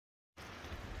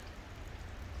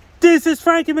This is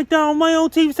Frankie McDonald, my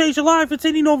own TV station live in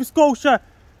Sydney, Nova Scotia.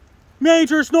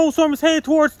 Major Snowstorm is headed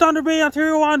towards Thunder Bay,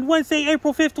 Ontario on Wednesday,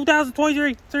 April 5th,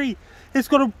 2023. It's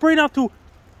going to bring up to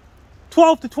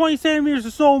 12 to 20 centimeters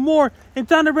of snow more. In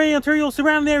Thunder Bay, Ontario,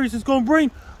 surrounding areas, it's going to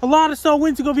bring a lot of snow.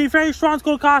 Winds are going to be very strong. It's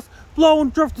going to cause blow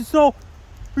and drift of snow,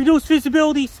 reduced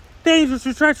visibility, dangerous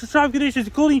to treacherous traffic conditions,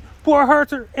 including Port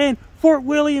Arthur and Fort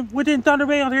William within Thunder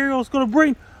Bay, Ontario. It's going to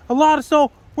bring a lot of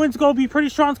snow. Winds are going to be pretty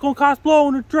strong. It's going to cause blow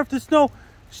and drift of snow.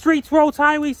 Streets, roads,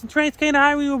 highways, and Trans-Canada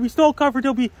Highway will be snow covered.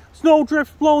 There'll be snow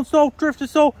drift, blowing snow, drift of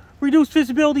snow, reduced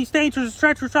visibility, dangerous,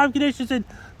 treacherous traffic conditions in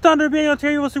Thunder Bay,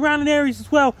 Ontario, surrounding areas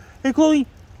as well, including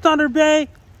Thunder Bay,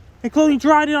 including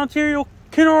Dryden, Ontario,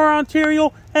 Kenora,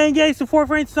 Ontario, and Ignace and Fort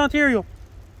Frances, Ontario.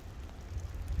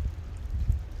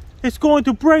 It's going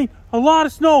to bring a lot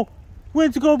of snow.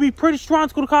 Winds are going to be pretty strong.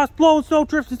 It's going to cause blowing snow,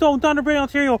 drift and snow in Thunder Bay,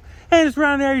 Ontario, and its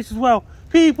surrounding areas as well.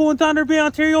 People in Thunder Bay,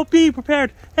 Ontario, be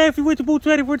prepared. Have your winter boots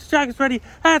ready, winter jackets ready,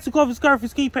 hats and gloves and scarf and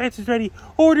ski pants is ready.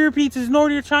 Order your pizzas and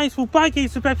order your Chinese food. Buy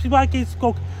cases of Pepsi, buy cases of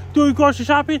Coke. Do your grocery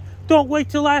shopping. Don't wait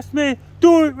till last minute.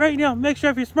 Do it right now. Make sure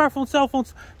you have your smartphones, cell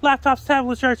phones, laptops,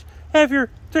 tablets charged. Have your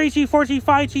 3G, 4G,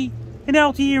 5G, and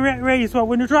LTE ready as well.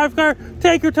 When you drive a car,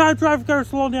 take your time, drive a car,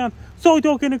 slow down, so you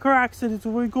don't get in a car accident.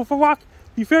 So when you go for a walk,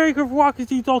 be very careful walking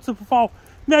so you don't slip and fall.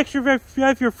 Make sure you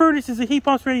have your furnaces and heat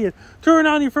pumps ready. Turn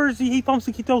on your furnaces and heat pumps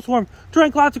to keep those warm.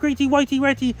 Drink lots of green tea, white tea,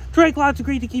 red tea. Drink lots of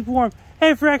green tea to keep you warm.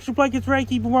 Have your extra blankets ready to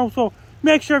keep you warm. So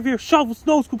make sure you have your shovels,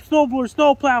 snow scoops, snow blowers,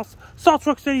 snow plows, salt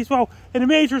trucks ready as well. And a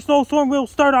major snowstorm will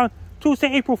start on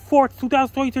Tuesday, April 4th,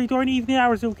 2023 during the evening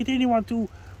hours. It will continue on to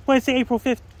Wednesday, April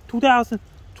 5th,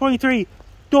 2023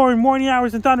 during morning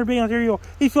hours in Thunder Bay, Ontario.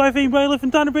 If you have anybody live in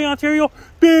Thunder Bay, Ontario,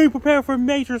 be prepared for a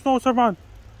major snowstorm on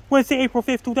Wednesday, April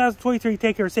 5th, 2023.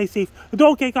 Take care, stay safe.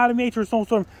 Don't get caught in a major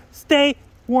snowstorm. Stay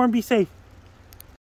warm, be safe.